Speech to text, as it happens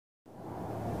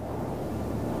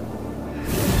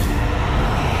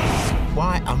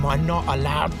am I not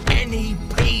allowed any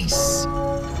peace?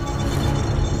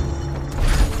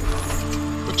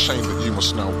 The chain that you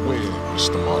must now wear,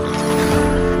 Mr. Marley.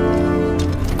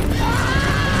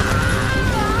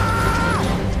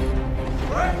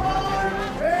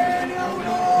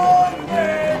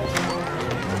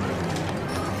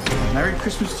 Merry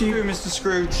Christmas to you, Mr.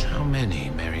 Scrooge. How many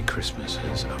Merry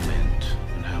Christmases are meant,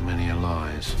 and how many are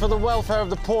lies? For the welfare of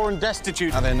the poor and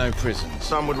destitute. Are there no prisons?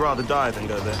 Some would rather die than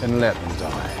go there. Then let them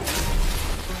die.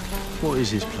 What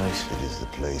is his place? It is the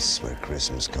place where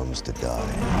Christmas comes to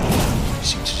die. You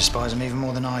seem to despise him even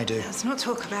more than I do. Let's not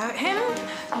talk about him,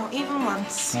 not even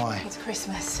once. Why? It's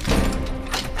Christmas.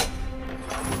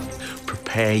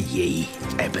 Prepare ye,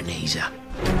 Ebenezer.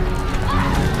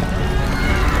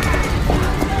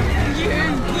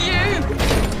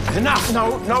 Enough!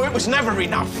 No, it was never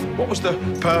enough. What was the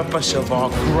purpose of our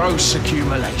gross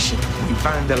accumulation? We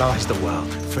vandalised the world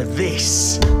for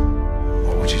this.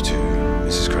 What would you do,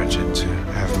 Mrs. Cratchit, to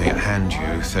have me hand you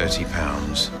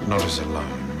 £30, not as a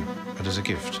loan, but as a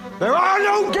gift? There are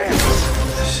no gifts!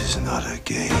 This is not a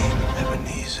game,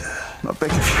 Ebenezer. I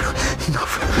beg of you,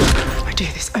 enough. I do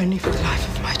this only for the life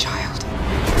of my child.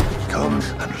 Come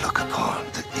and look upon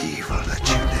the evil that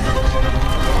you